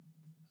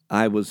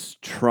I was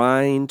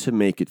trying to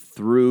make it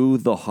through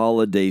the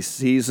holiday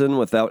season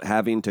without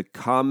having to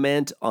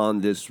comment on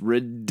this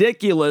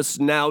ridiculous,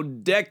 now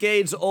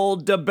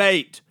decades-old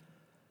debate.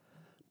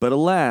 But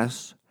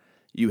alas,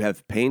 you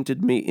have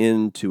painted me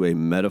into a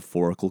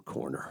metaphorical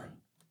corner.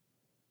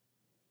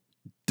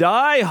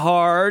 Die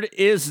Hard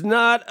is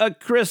not a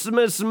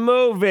Christmas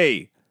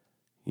movie.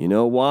 You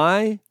know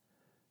why?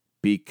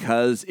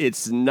 Because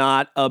it's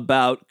not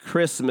about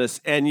Christmas,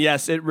 and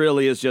yes, it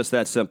really is just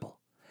that simple.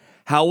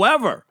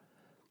 However,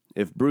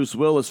 if Bruce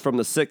Willis from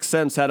The Sixth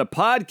Sense had a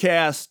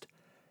podcast,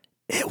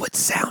 it would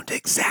sound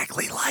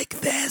exactly like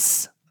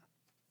this.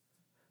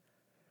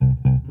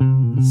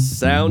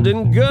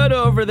 Sounding good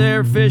over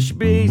there, Fish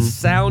B.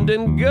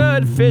 Sounding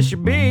good, Fish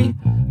B.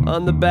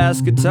 On the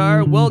bass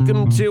guitar,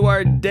 welcome to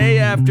our day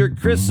after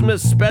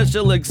Christmas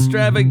special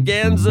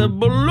extravaganza.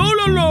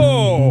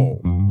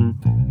 Bolololo!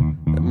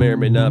 That may or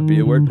may not be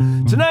a word.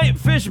 Tonight,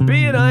 Fish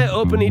B and I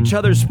open each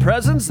other's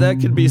presents. That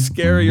could be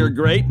scary or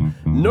great.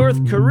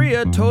 North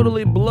Korea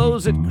totally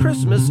blows at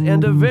Christmas,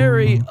 and a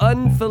very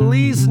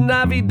unfeliz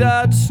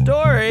Navidad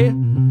story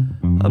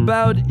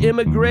about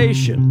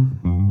immigration.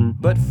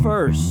 But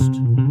first,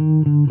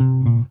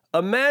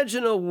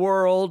 imagine a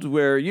world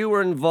where you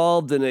were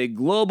involved in a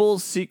global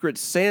secret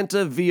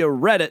Santa via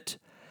Reddit,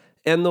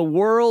 and the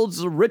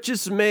world's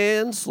richest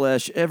man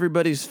 /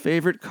 everybody's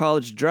favorite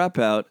college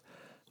dropout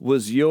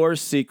was your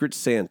secret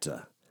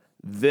Santa.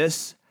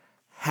 This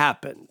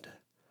happened.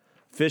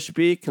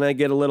 Fishbee, can I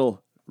get a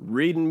little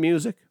reading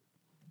music?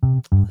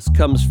 This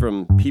comes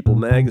from People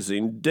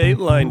Magazine,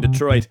 Dateline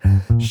Detroit.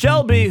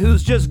 Shelby,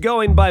 who's just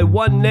going by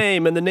one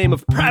name in the name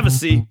of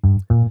privacy.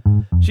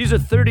 She's a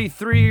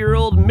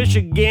 33-year-old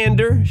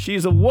Michigander.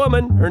 She's a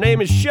woman. Her name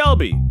is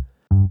Shelby.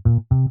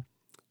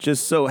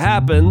 Just so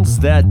happens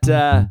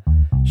that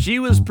she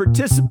was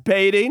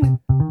participating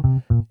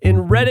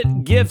in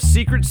Reddit Gift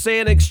Secret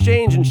Santa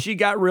Exchange, and she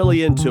got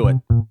really into it.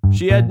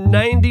 She had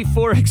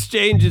 94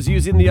 exchanges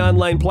using the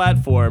online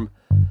platform,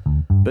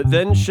 but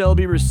then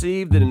Shelby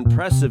received an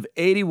impressive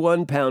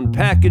 81-pound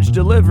package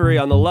delivery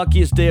on the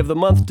luckiest day of the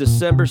month,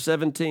 December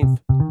 17th.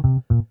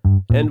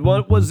 And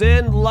what was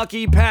in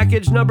lucky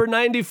package number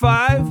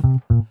 95?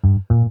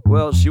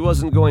 Well, she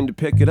wasn't going to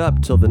pick it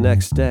up till the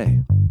next day,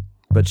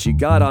 but she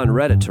got on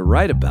Reddit to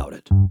write about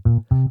it.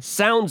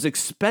 Sounds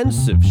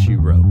expensive, she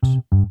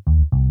wrote.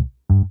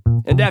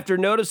 And after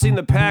noticing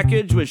the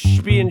package was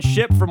being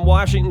shipped from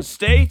Washington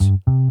State,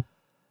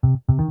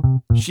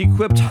 she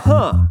quipped,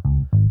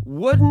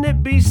 wouldn't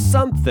it be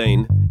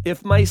something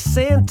if my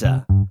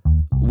Santa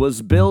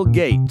was Bill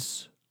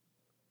Gates?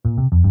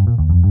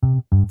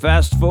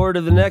 Fast forward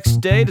to the next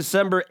day,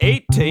 December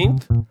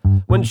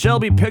 18th, when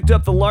Shelby picked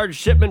up the large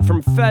shipment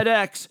from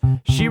FedEx,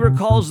 she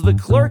recalls the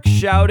clerk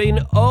shouting,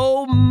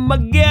 "Oh my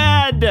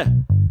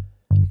God!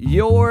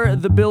 You're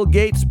the Bill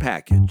Gates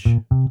package.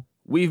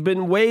 We've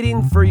been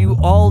waiting for you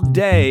all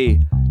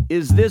day.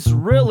 Is this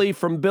really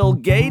from Bill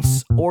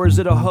Gates, or is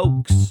it a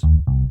hoax?"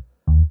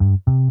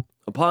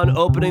 Upon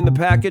opening the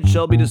package,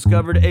 Shelby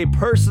discovered a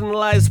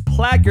personalized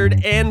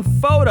placard and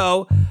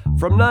photo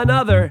from none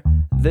other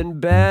than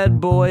bad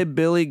boy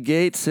Billy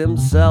Gates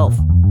himself.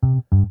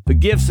 The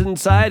gifts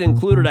inside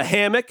included a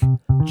hammock,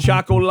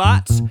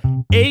 chocolates,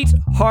 8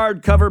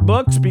 hardcover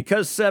books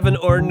because 7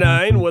 or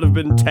 9 would have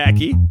been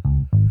tacky,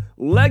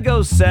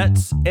 Lego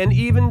sets, and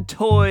even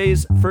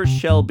toys for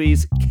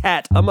Shelby's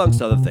cat,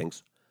 amongst other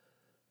things.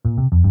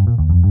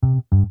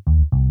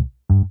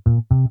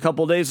 A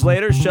couple days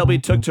later, Shelby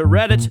took to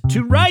Reddit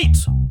to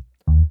write,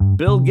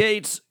 "Bill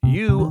Gates,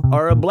 you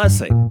are a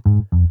blessing.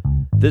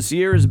 This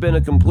year has been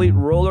a complete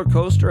roller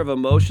coaster of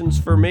emotions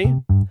for me.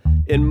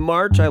 In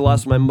March, I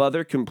lost my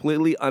mother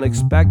completely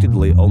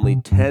unexpectedly only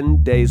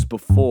 10 days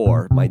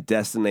before my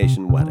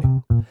destination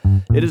wedding.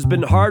 It has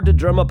been hard to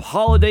drum up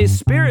holiday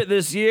spirit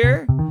this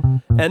year,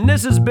 and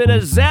this has been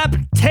a zap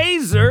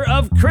taser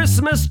of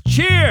Christmas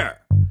cheer."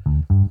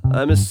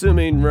 I'm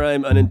assuming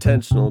rhyme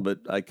unintentional, but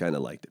I kind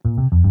of liked it.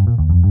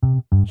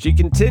 She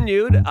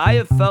continued, "I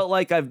have felt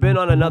like I've been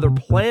on another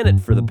planet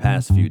for the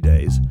past few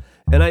days,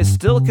 and I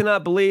still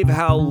cannot believe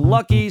how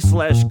lucky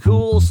 /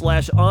 cool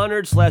 /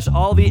 honored /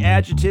 all the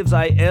adjectives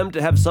I am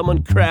to have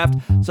someone craft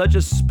such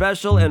a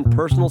special and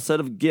personal set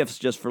of gifts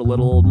just for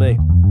little old me.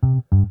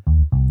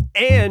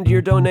 And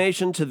your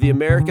donation to the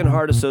American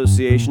Heart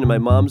Association in my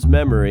mom's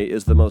memory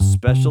is the most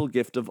special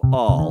gift of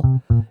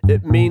all.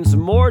 It means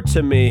more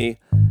to me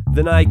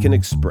than I can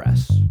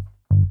express."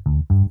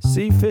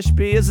 See,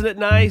 Fishbee, isn't it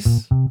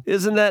nice?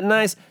 Isn't that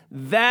nice?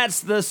 That's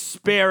the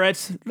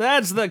spirit.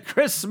 That's the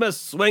Christmas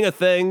swing of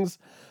things.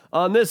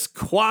 On this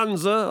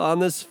Kwanzaa, on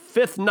this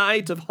 5th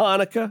night of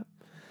Hanukkah,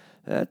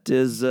 that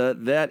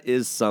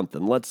is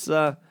something. Let's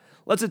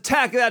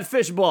attack that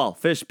fishball.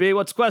 Fishbee,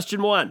 what's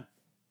question 1?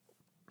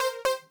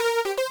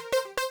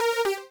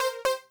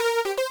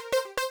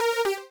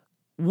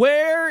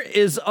 Where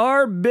is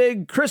our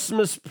big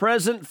Christmas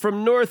present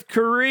from North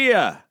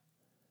Korea?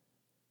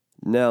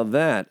 Now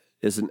that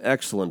is an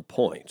excellent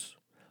point.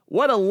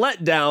 What a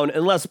letdown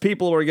unless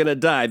people were going to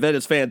die. That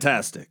is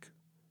fantastic.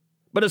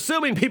 But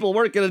assuming people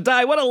weren't going to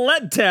die, what a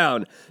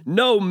letdown.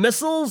 No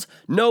missiles,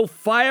 no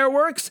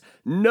fireworks,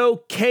 no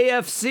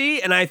KFC,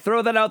 and I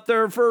throw that out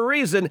there for a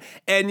reason.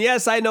 And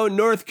yes, I know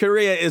North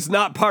Korea is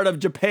not part of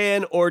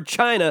Japan or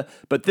China,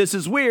 but this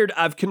is weird.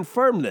 I've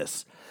confirmed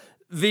this.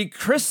 The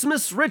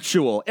Christmas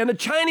ritual and the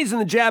Chinese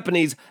and the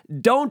Japanese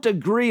don't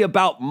agree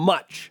about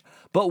much.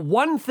 But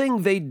one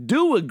thing they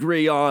do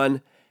agree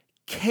on,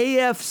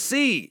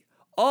 KFC.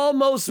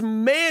 Almost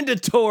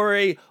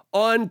mandatory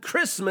on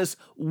Christmas,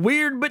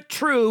 weird but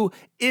true,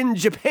 in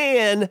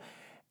Japan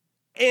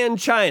and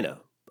China.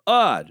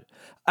 Odd.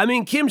 I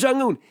mean, Kim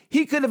Jong-un,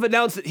 he could have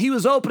announced that he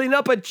was opening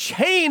up a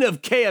chain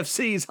of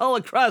KFCs all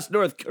across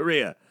North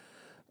Korea.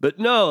 But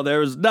no, there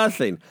was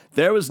nothing.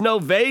 There was no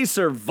vase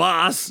or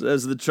vase,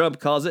 as the Trump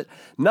calls it.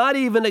 Not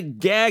even a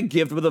gag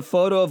gift with a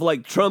photo of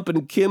like Trump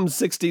and Kim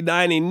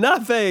 69ing.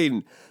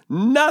 Nothing.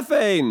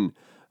 Nothing.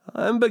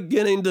 I'm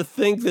beginning to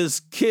think this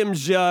Kim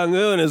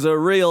Jong-un is a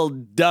real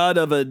dud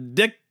of a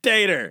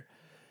dictator.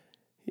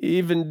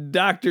 Even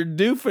Dr.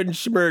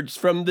 Doofenshmirtz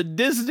from the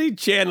Disney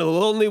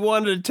Channel only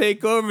wanted to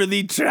take over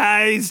the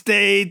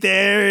tri-state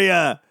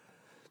area.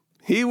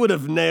 He would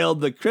have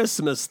nailed the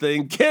Christmas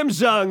thing. Kim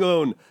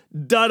Jong-un,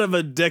 dud of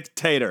a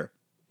dictator.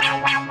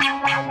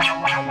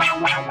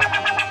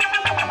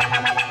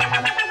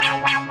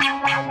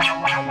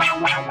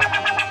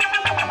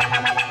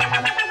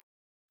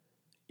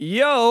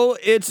 Yo,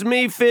 it's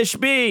me, Fish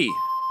B.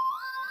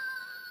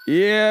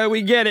 Yeah,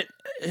 we get it.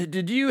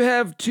 Did you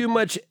have too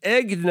much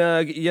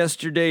eggnog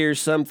yesterday or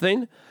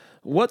something?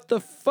 What the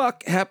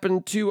fuck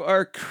happened to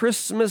our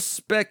Christmas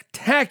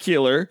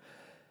spectacular?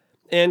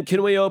 And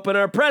can we open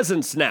our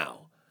presents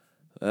now?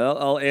 Well,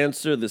 I'll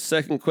answer the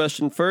second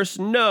question first.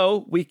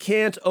 No, we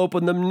can't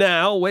open them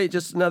now. Wait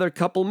just another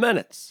couple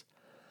minutes.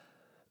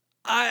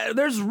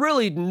 There's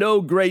really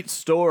no great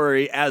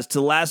story as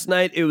to last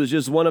night. It was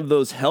just one of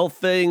those health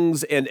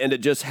things, and it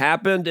just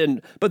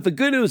happened. But the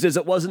good news is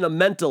it wasn't a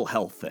mental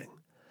health thing.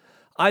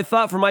 I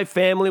thought for my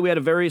family, we had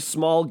a very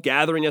small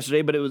gathering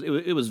yesterday, but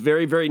it was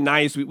very, very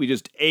nice. We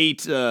just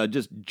ate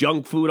just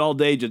junk food all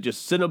day,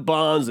 just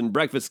Cinnabons and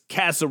breakfast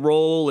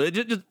casserole,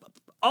 just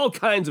all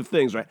kinds of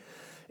things, right?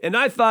 And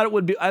I thought it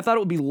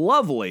would be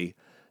lovely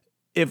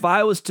if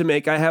I was to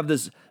make. I have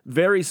this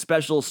very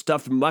special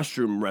stuffed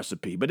mushroom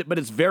recipe, but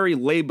it's very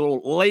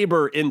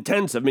labor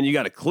intensive. I mean, you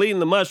got to clean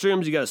the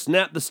mushrooms, you got to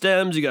snap the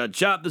stems, you got to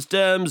chop the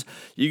stems,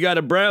 you got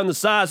to brown the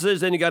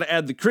sausage, then you got to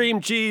add the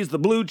cream cheese, the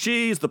blue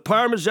cheese, the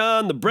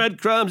Parmesan, the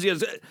breadcrumbs.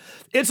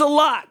 It's a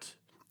lot.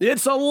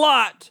 It's a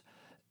lot.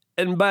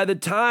 And by the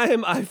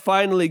time I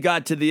finally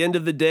got to the end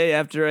of the day,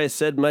 after I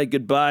said my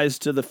goodbyes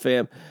to the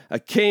fam, I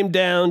came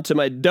down to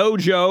my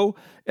dojo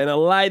and I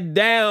lied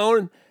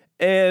down,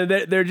 and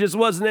there just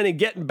wasn't any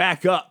getting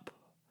back up.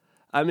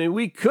 I mean,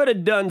 we could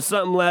have done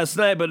something last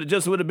night, but it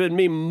just would have been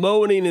me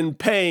moaning in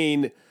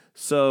pain.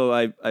 So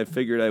I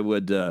figured I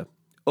would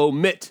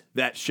omit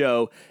that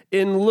show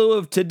in lieu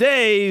of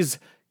today's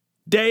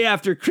Day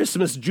After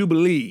Christmas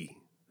Jubilee.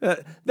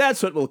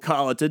 That's what we'll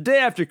call it, a Day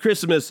After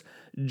Christmas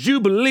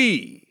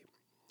Jubilee.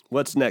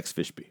 What's next,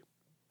 Fishby?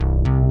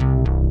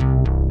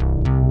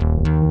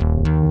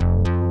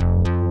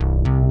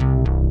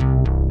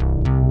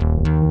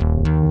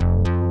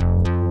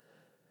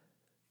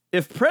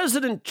 If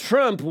President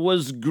Trump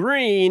was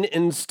green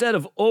instead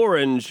of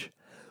orange,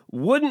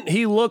 wouldn't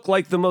he look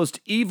like the most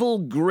evil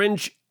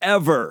Grinch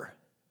ever?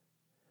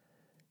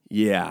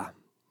 Yeah,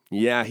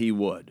 he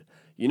would.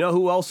 You know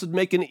who else would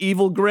make an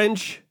evil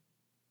Grinch?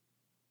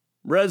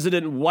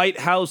 Resident White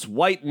House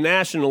white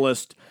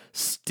nationalist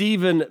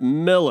Stephen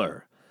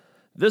Miller.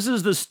 This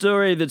is the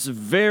story that's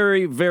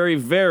very, very,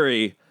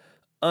 very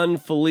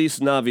unfeliz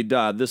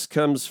Navidad. This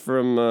comes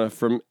from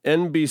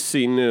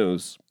NBC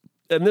News.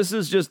 And this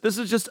is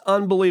just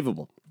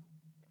unbelievable.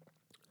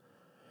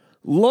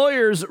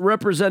 Lawyers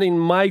representing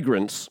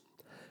migrants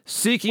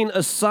seeking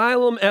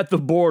asylum at the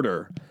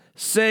border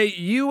say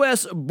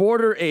U.S.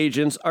 border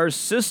agents are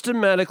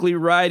systematically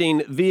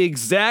writing the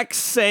exact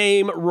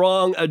same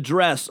wrong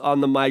address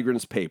on the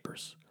migrants'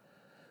 papers,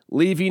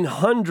 leaving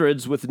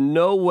hundreds with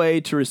no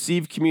way to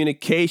receive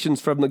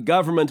communications from the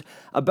government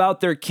about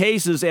their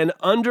cases and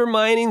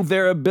undermining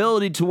their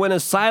ability to win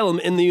asylum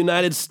in the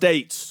United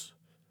States.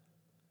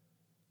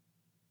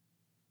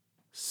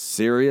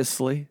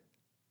 Seriously?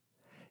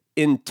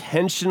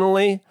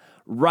 Intentionally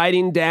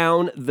writing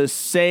down the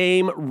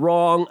same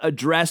wrong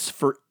address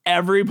for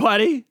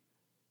everybody?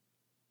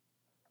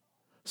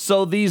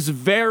 So these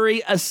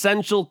very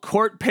essential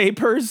court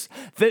papers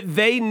that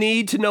they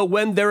need to know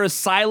when their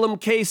asylum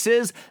case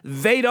is,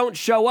 they don't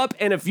show up.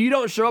 And if you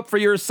don't show up for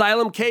your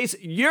asylum case,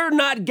 you're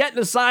not getting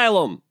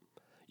asylum.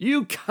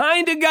 You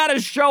kind of got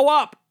to show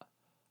up.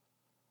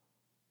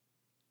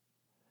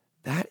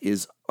 That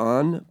is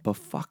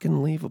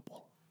unfucking-believable.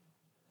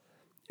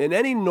 In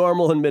any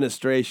normal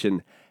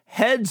administration,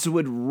 heads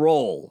would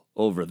roll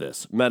over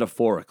this,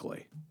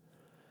 metaphorically.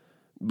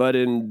 But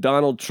in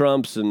Donald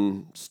Trump's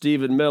and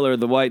Stephen Miller,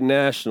 the white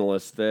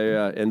nationalists,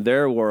 in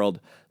their world,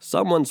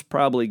 someone's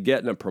probably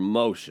getting a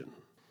promotion.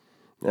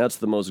 That's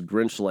the most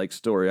Grinch-like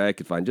story I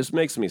could find. Just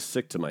makes me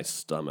sick to my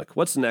stomach.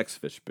 What's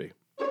next, Fishby?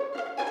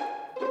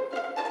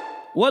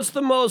 What's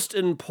the most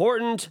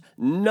important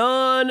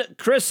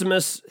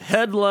non-Christmas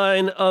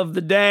headline of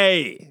the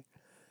day?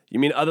 You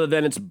mean other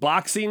than it's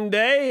Boxing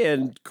Day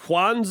and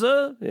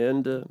Kwanzaa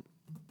and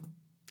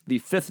the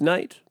fifth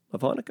night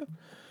of Hanukkah?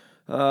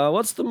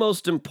 What's the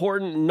most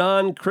important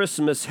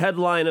non-Christmas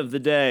headline of the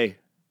day?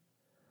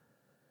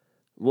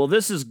 Well,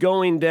 this is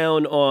going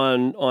down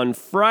on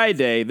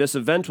Friday. This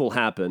event will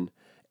happen.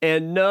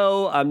 And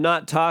no, I'm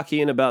not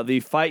talking about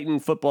the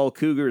Fighting Football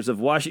Cougars of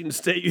Washington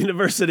State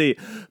University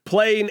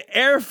playing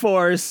Air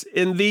Force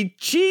in the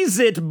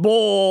Cheez-It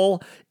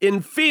Bowl in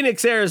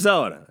Phoenix,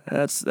 Arizona.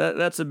 That's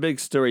a big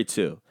story,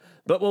 too.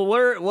 But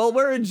while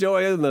we're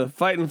enjoying the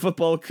Fighting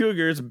Football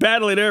Cougars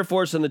battling Air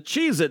Force in the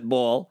Cheez-It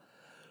Bowl,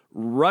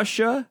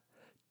 Russia,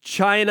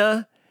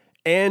 China,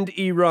 and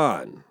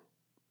Iran,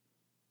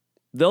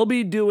 they'll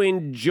be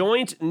doing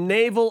joint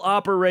naval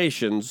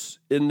operations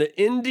in the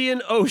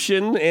Indian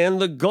Ocean and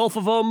the Gulf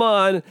of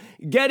Oman,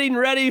 getting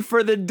ready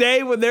for the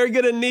day when they're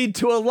going to need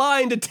to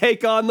align to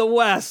take on the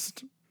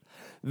West.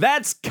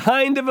 That's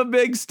kind of a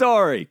big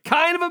story.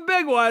 Kind of a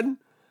big one.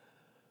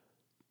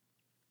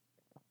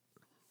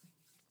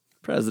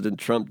 President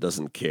Trump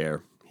doesn't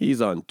care.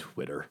 He's on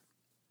Twitter.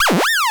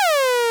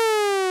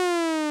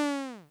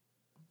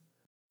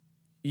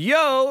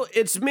 Yo,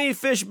 it's me,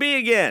 Fish B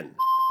again.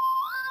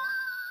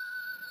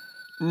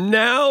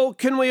 Now,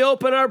 can we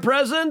open our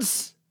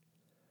presents?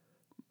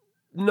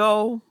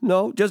 No,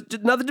 just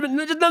another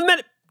minute.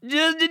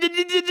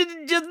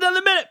 Just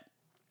another minute.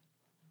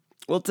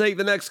 We'll take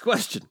the next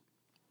question.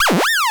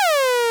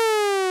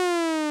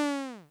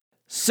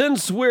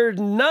 Since we're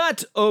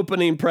not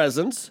opening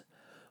presents,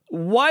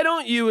 why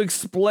don't you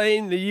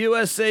explain the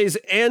USA's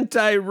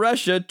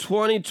anti-Russia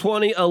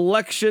 2020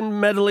 election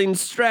meddling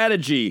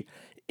strategy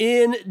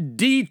in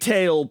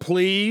detail,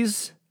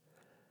 please?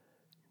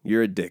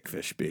 You're a dick,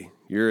 Fishby.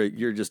 You're a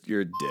dick.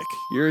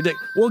 You're a dick.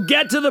 We'll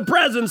get to the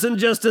presents in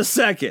just a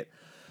second.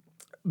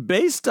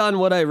 Based on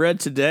what I read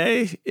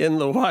today in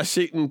the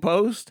Washington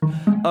Post,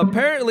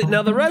 apparently,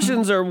 now the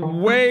Russians are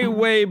way,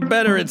 way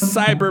better at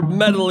cyber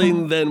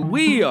meddling than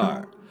we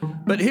are.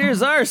 But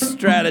here's our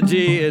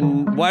strategy,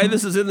 and why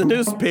this is in the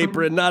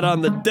newspaper and not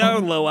on the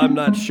down low, I'm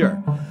not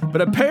sure.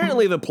 But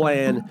apparently the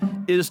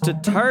plan is to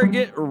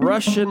target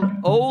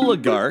Russian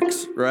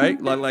oligarchs,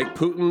 right? Like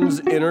Putin's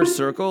inner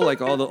circle,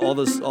 like all the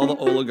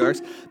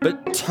oligarchs.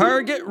 But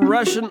target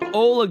Russian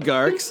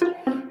oligarchs,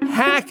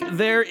 hack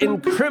their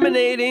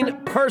incriminating,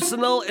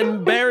 personal,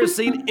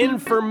 embarrassing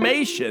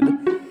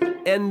information,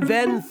 and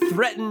then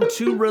threaten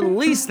to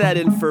release that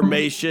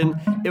information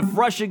if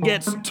Russia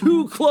gets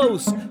too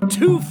close,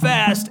 too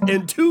fast,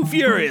 and too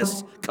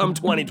furious come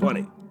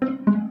 2020.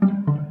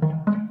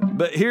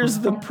 But here's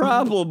the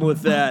problem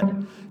with that,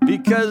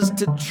 because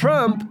to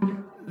Trump,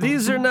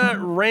 these are not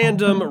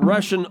random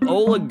Russian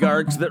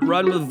oligarchs that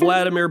run with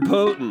Vladimir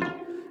Putin.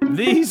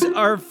 These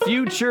are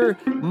future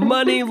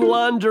money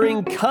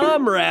laundering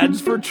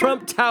comrades for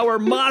Trump Tower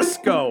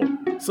Moscow.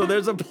 So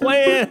there's a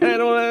plan. I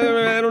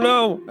don't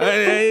know.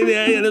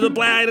 There's a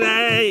plan.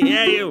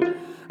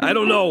 I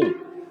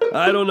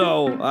don't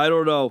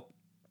know.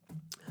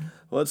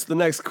 What's the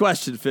next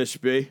question,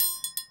 Fishby?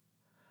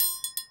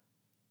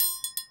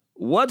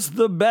 What's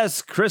the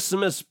best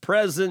Christmas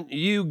present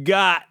you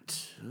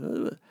got?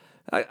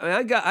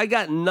 I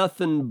got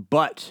nothing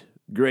but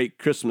great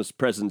Christmas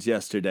presents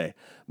yesterday.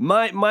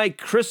 My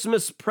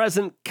Christmas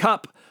present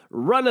cup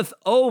runneth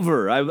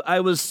over.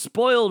 I was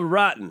spoiled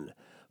rotten.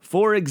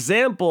 For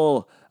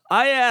example,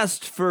 I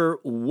asked for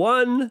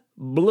one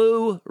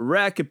blue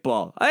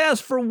racquetball.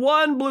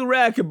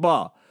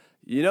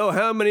 You know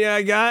how many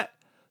I got?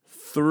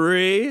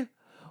 3.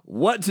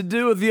 What to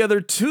do with the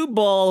other 2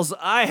 balls,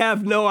 I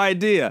have no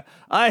idea.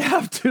 I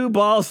have 2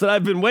 balls that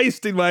I've been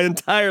wasting my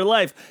entire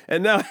life,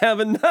 and now have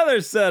another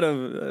set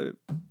of...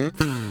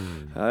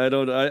 I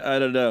don't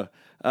know.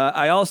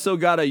 I also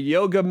got a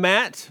yoga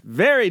mat,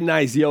 very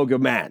nice yoga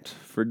mat,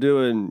 for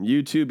doing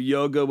YouTube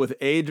yoga with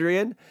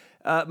Adrian.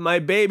 My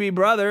baby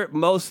brother,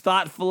 most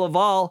thoughtful of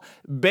all,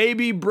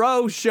 baby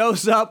bro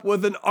shows up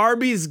with an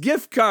Arby's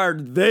gift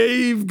card.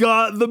 They've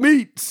got the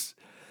meats.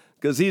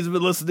 Because he's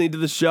been listening to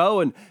the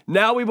show, and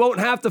now we won't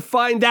have to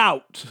find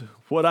out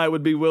what I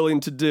would be willing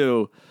to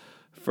do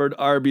for an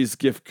Arby's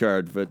gift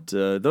card. But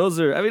those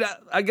are,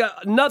 I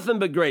got nothing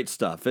but great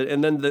stuff.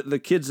 And then the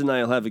kids and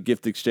I will have a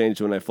gift exchange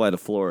when I fly to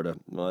Florida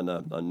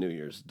on New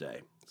Year's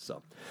Day.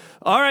 So,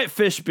 all right,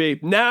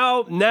 Fishby,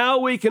 now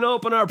we can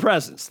open our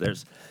presents.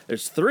 There's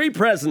 3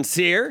 presents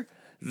here.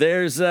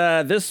 There's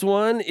this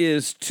one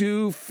is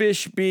to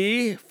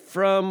Fishby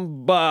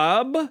from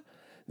Bob.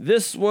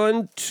 This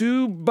one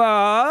to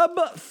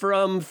Bob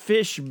from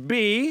Fish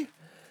B.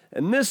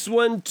 And this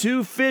one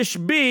to Fish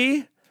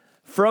B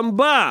from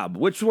Bob.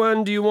 Which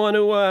one do you want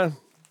to,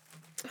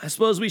 I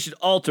suppose we should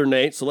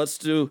alternate. So let's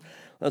do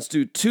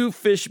 2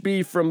 Fish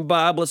B from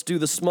Bob. Let's do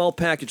the small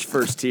package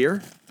first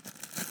here.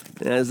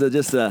 As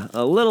just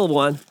a little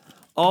one.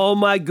 Oh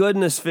my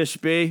goodness, Fish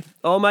B.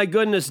 Oh my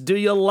goodness. Do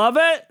you love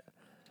it?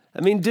 I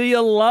mean, do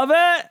you love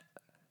it?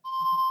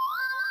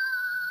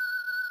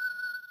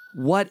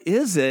 What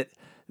is it?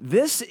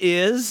 This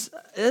is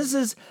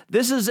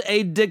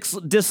a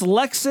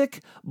dyslexic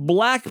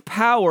Black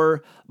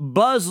Power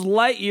Buzz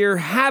Lightyear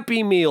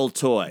Happy Meal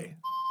toy.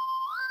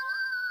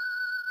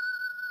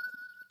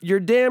 You're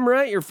damn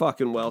right you're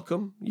fucking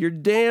welcome. You're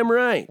damn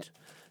right.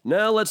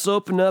 Now let's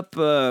open up,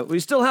 we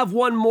still have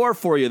one more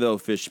for you though,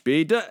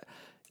 Fishbee.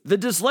 The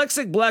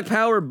dyslexic Black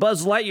Power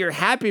Buzz Lightyear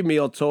Happy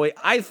Meal toy,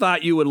 I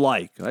thought you would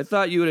like. I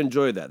thought you would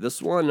enjoy that.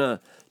 This one,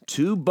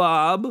 to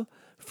Bob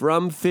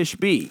from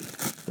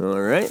Fishbee. All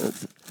right,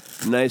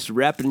 that's a nice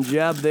wrapping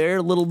job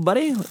there, little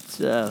buddy.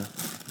 Let's,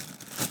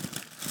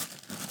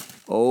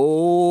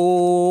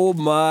 oh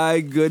my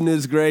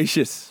goodness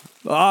gracious.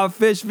 Oh,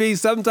 Fishbee,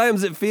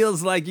 sometimes it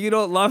feels like you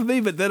don't love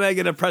me, but then I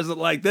get a present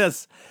like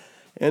this.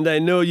 And I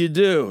know you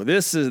do.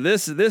 This is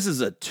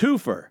a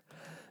twofer.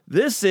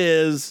 This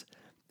is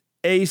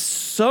a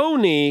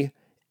Sony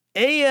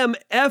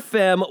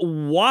AM/FM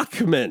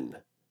Walkman.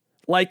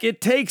 Like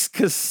it takes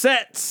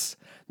cassettes.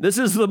 This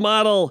is the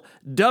model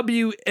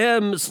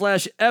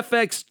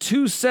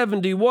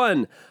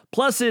WM/FX271.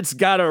 Plus it's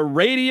got a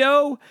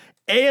radio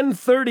and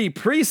 30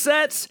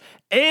 presets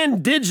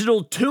and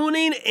digital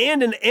tuning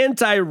and an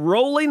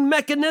anti-rolling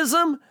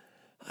mechanism.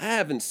 I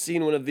haven't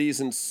seen one of these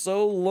in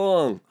so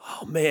long.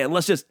 Oh man,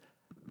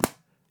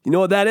 you know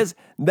what that is?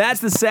 That's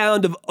the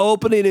sound of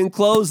opening and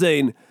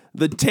closing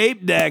the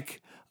tape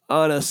deck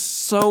on a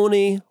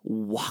Sony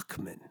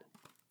Walkman.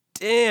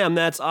 Damn,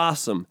 that's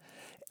awesome.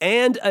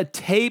 And a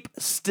tape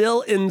still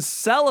in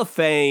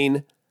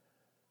cellophane.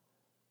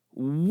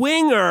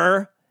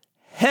 Winger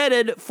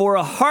headed for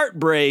a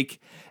heartbreak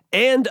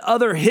and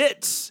other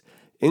hits,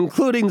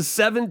 including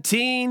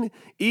 17,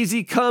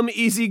 Easy Come,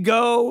 Easy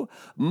Go,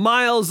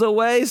 Miles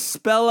Away,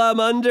 Spell I'm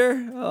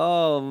Under.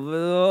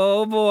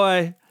 Oh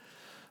boy.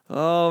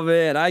 Oh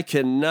man, I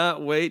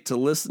cannot wait to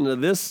listen to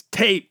this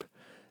tape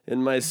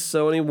in my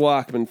Sony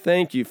Walkman.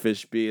 Thank you,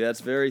 Fishbee.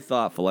 That's very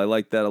thoughtful. I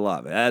like that a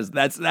lot.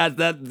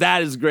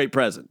 That is a great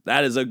present.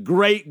 That is a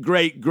great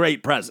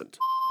present.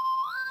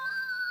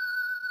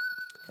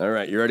 All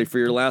right, you ready for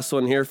your last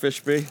one here,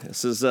 Fishbee?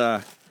 This is,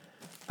 I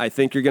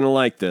think you're going to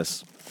like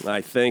this. I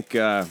think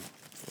you're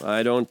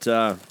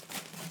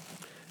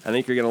going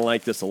to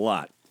like this a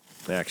lot,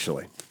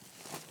 actually.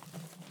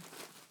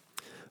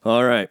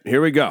 All right,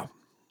 here we go.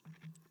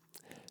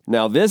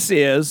 Now,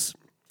 it's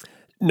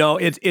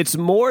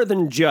more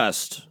than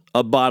just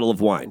a bottle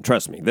of wine.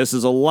 Trust me, this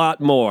is a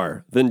lot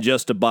more than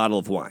just a bottle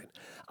of wine.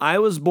 I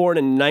was born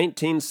in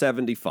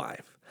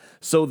 1975.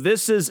 So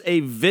this is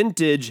a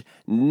vintage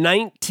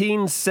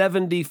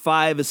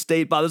 1975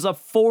 estate bottle. This is a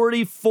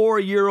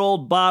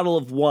 44-year-old bottle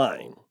of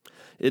wine.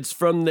 It's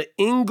from the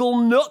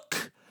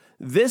Inglenook.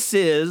 This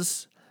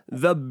is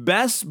the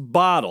best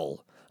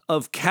bottle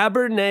of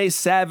Cabernet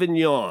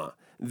Sauvignon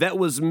that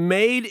was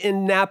made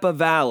in Napa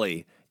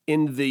Valley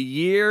in the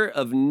year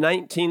of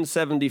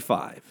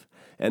 1975.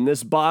 And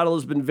this bottle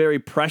has been very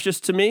precious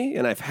to me,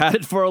 and I've had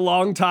it for a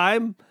long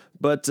time.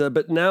 But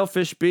now,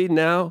 Fishbee,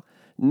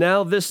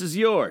 now this is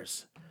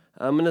yours.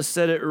 I'm going to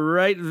set it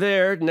right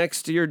there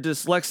next to your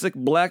dyslexic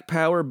Black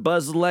Power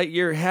Buzz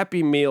Lightyear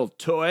Happy Meal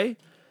toy.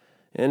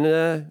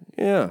 And,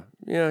 yeah.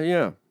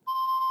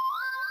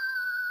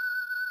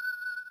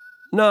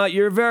 No,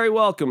 you're very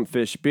welcome,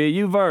 Fishbee.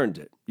 You've earned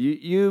it.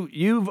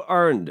 You've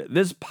earned it.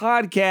 This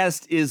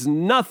podcast is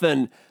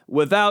nothing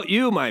without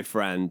you, my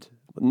friend.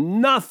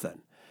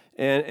 Nothing.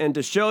 And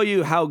to show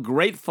you how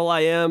grateful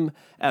I am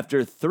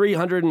after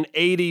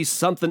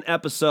 380-something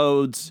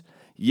episodes,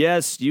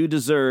 yes, you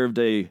deserved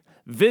a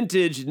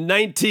vintage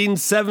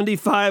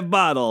 1975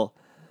 bottle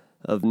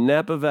of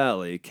Napa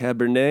Valley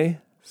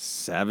Cabernet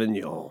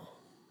Sauvignon.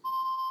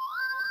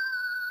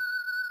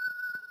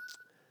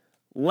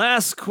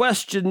 Last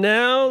question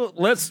now.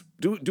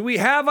 Do we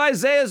have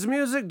Isaiah's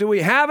music? Do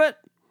we have it?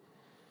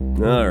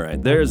 All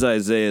right, there's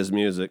Isaiah's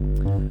music.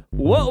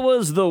 What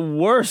was the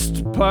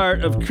worst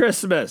part of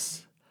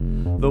Christmas?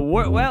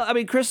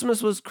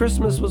 Christmas was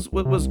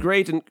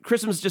great, and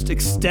Christmas just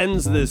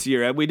extends this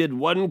year. We did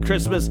one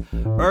Christmas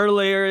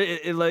earlier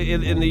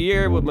in the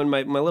year when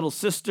my little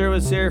sister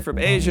was here from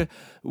Asia.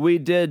 We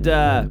did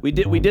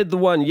the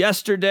one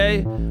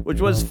yesterday,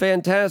 which was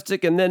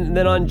fantastic, and then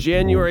on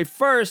January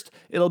 1st,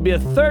 it'll be a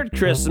third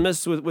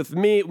Christmas with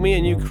me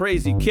and you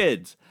crazy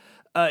kids.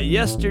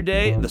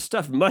 Yesterday, the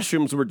stuffed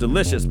mushrooms were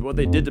delicious, but what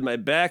they did to my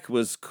back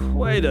was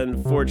quite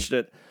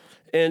unfortunate.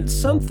 And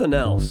something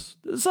else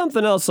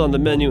on the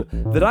menu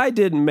that I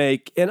didn't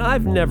make and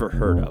I've never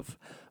heard of.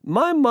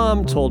 My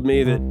mom told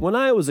me that when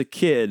I was a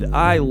kid,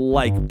 I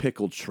liked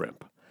pickled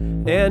shrimp.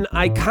 And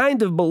I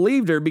kind of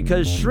believed her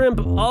because shrimp,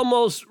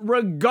 almost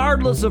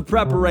regardless of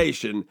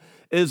preparation,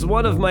 is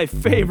one of my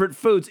favorite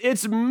foods.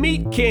 It's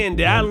meat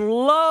candy. I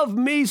love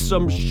me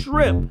some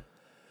shrimp.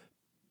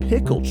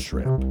 Pickled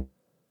shrimp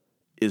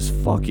is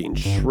fucking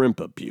shrimp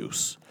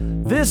abuse.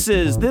 This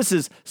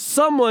is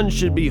someone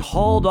should be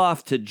hauled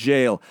off to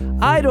jail.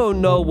 I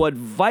don't know what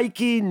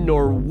Viking,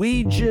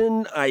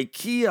 Norwegian,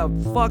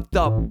 IKEA fucked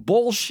up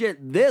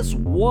bullshit this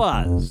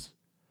was.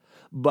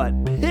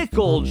 but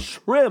pickled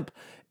shrimp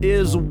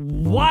is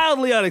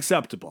wildly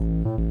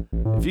unacceptable.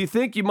 If you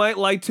think you might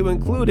like to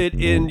include it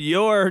in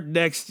your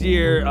next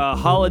year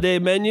holiday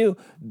menu,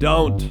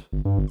 don't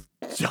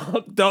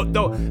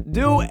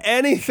do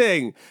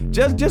anything.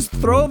 Just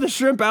throw the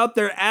shrimp out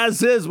there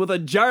as is with a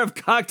jar of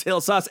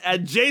cocktail sauce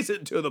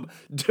adjacent to them.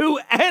 Do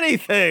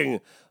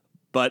anything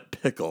but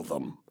pickle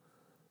them.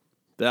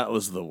 That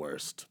was the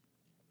worst.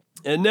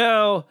 And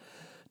now,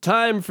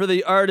 time for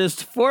the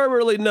artist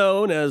formerly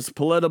known as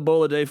Paleta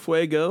Bola de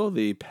Fuego,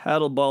 the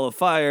paddle ball of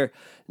fire.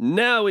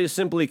 Now we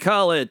simply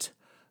call it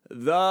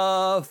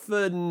the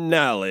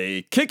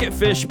finale. Kick it,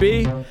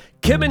 Fishby.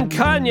 Kim and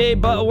Kanye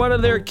bought one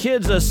of their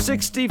kids a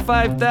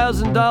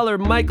 $65,000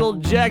 Michael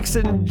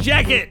Jackson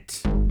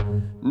jacket.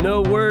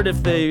 No word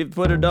if they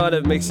put it on,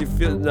 it makes you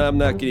feel... No, I'm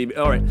not kidding.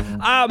 All right.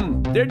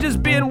 They're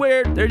just being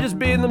weird. They're just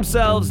being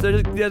themselves.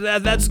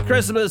 That's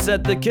Christmas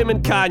at the Kim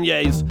and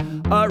Kanye's.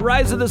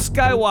 Rise of the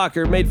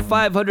Skywalker made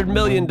 $500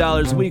 million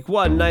week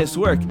one. Nice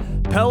work.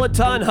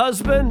 Peloton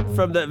husband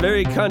from that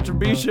very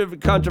controversial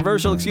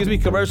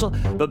commercial.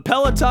 But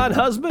Peloton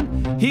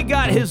husband, he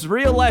got his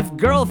real life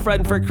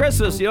girlfriend for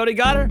Christmas. You know what he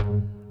got her?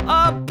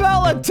 A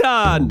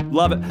Peloton!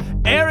 Love it.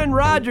 Aaron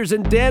Rodgers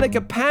and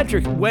Danica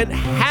Patrick went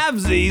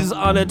halvesies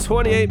on a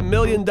 $28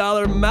 million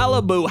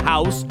Malibu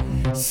house.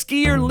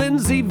 Skier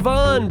Lindsey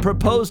Vonn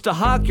proposed to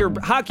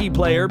hockey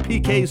player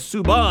PK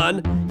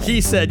Subban.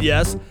 He said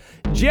yes.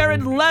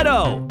 Jared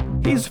Leto.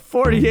 He's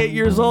 48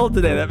 years old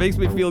today. That makes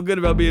me feel good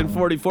about being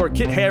 44.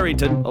 Kit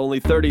Harington, only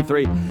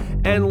 33.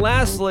 And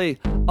lastly,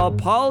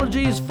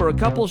 apologies for a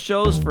couple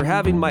shows for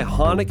having my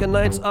Hanukkah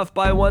nights off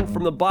by one.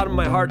 From the bottom of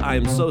my heart, I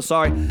am so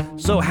sorry.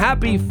 So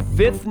happy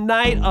 5th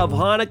night of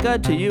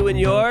Hanukkah to you and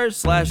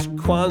yours,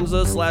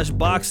 /Kwanzaa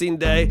 /Boxing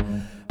Day.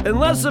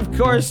 Unless, of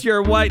course,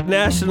 you're white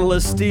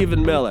nationalist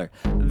Stephen Miller.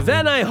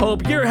 Then I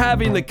hope you're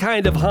having the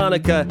kind of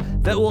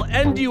Hanukkah that will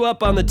end you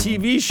up on the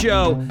TV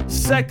show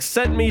Sex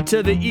Sent Me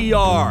to the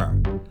ER.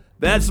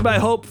 That's my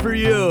hope for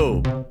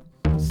you,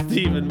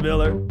 Stephen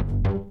Miller.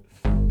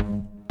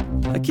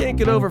 I can't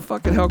get over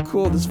fucking how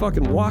cool this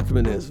fucking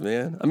Walkman is,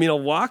 man. I mean, a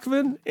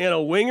Walkman and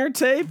a Winger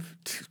tape?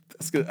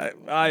 That's good.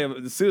 I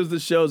am, as soon as the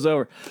show's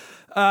over.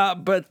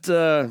 But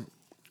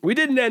we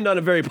didn't end on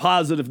a very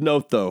positive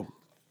note, though.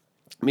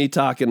 Me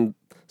talking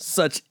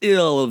such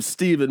ill of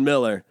Stephen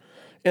Miller.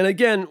 And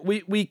again,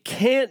 we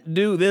can't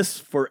do this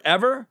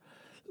forever,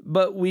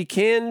 but we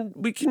can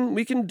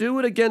do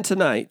it again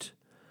tonight.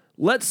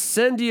 Let's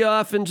send you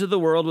off into the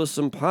world with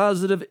some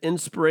positive,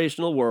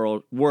 inspirational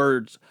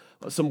words.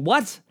 Some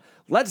what?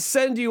 Let's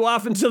send you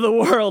off into the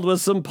world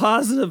with some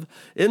positive,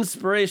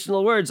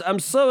 inspirational words. I'm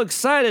so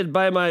excited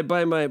by my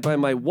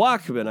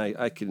Walkman.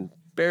 I can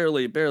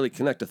barely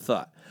connect a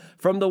thought.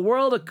 From the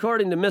world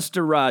according to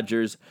Mr.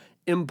 Rogers,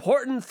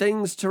 Important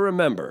Things to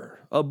Remember,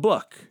 a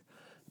book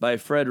by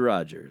Fred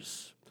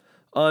Rogers.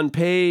 On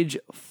page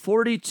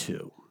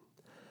 42,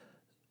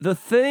 the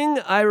thing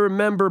I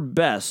remember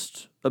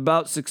best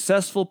about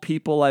successful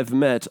people I've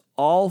met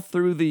all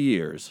through the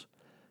years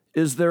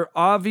is their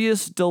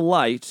obvious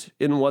delight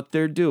in what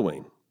they're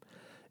doing.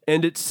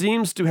 And it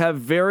seems to have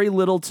very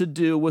little to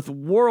do with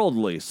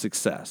worldly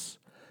success.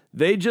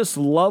 They just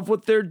love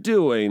what they're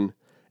doing,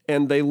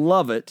 and they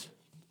love it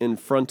in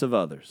front of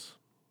others.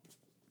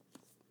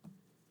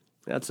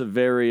 That's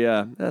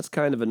that's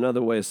kind of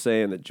another way of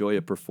saying that joy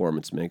of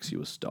performance makes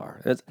you a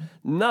star. It's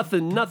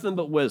nothing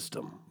but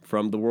wisdom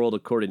from the world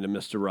according to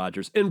Mr.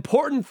 Rogers.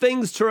 Important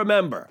Things to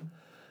Remember,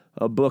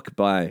 a book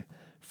by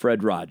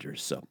Fred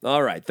Rogers. So,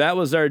 all right, that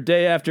was our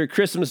day after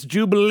Christmas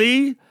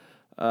Jubilee.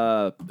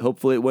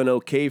 Hopefully it went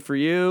okay for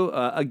you.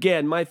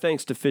 Again, my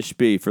thanks to Fish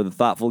B for the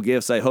thoughtful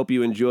gifts. I hope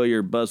you enjoy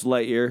your Buzz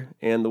Lightyear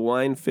and the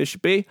wine, Fish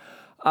B.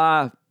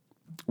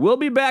 We'll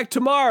be back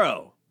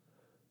tomorrow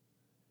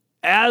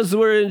as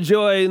we're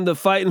enjoying the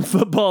Fighting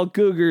Football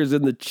Cougars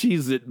in the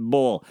Cheez-It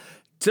Bowl.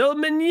 Till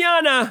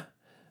mañana.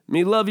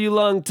 Me love you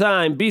long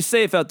time. Be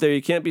safe out there.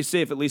 You can't be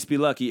safe. At least be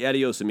lucky.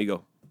 Adios,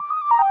 amigo.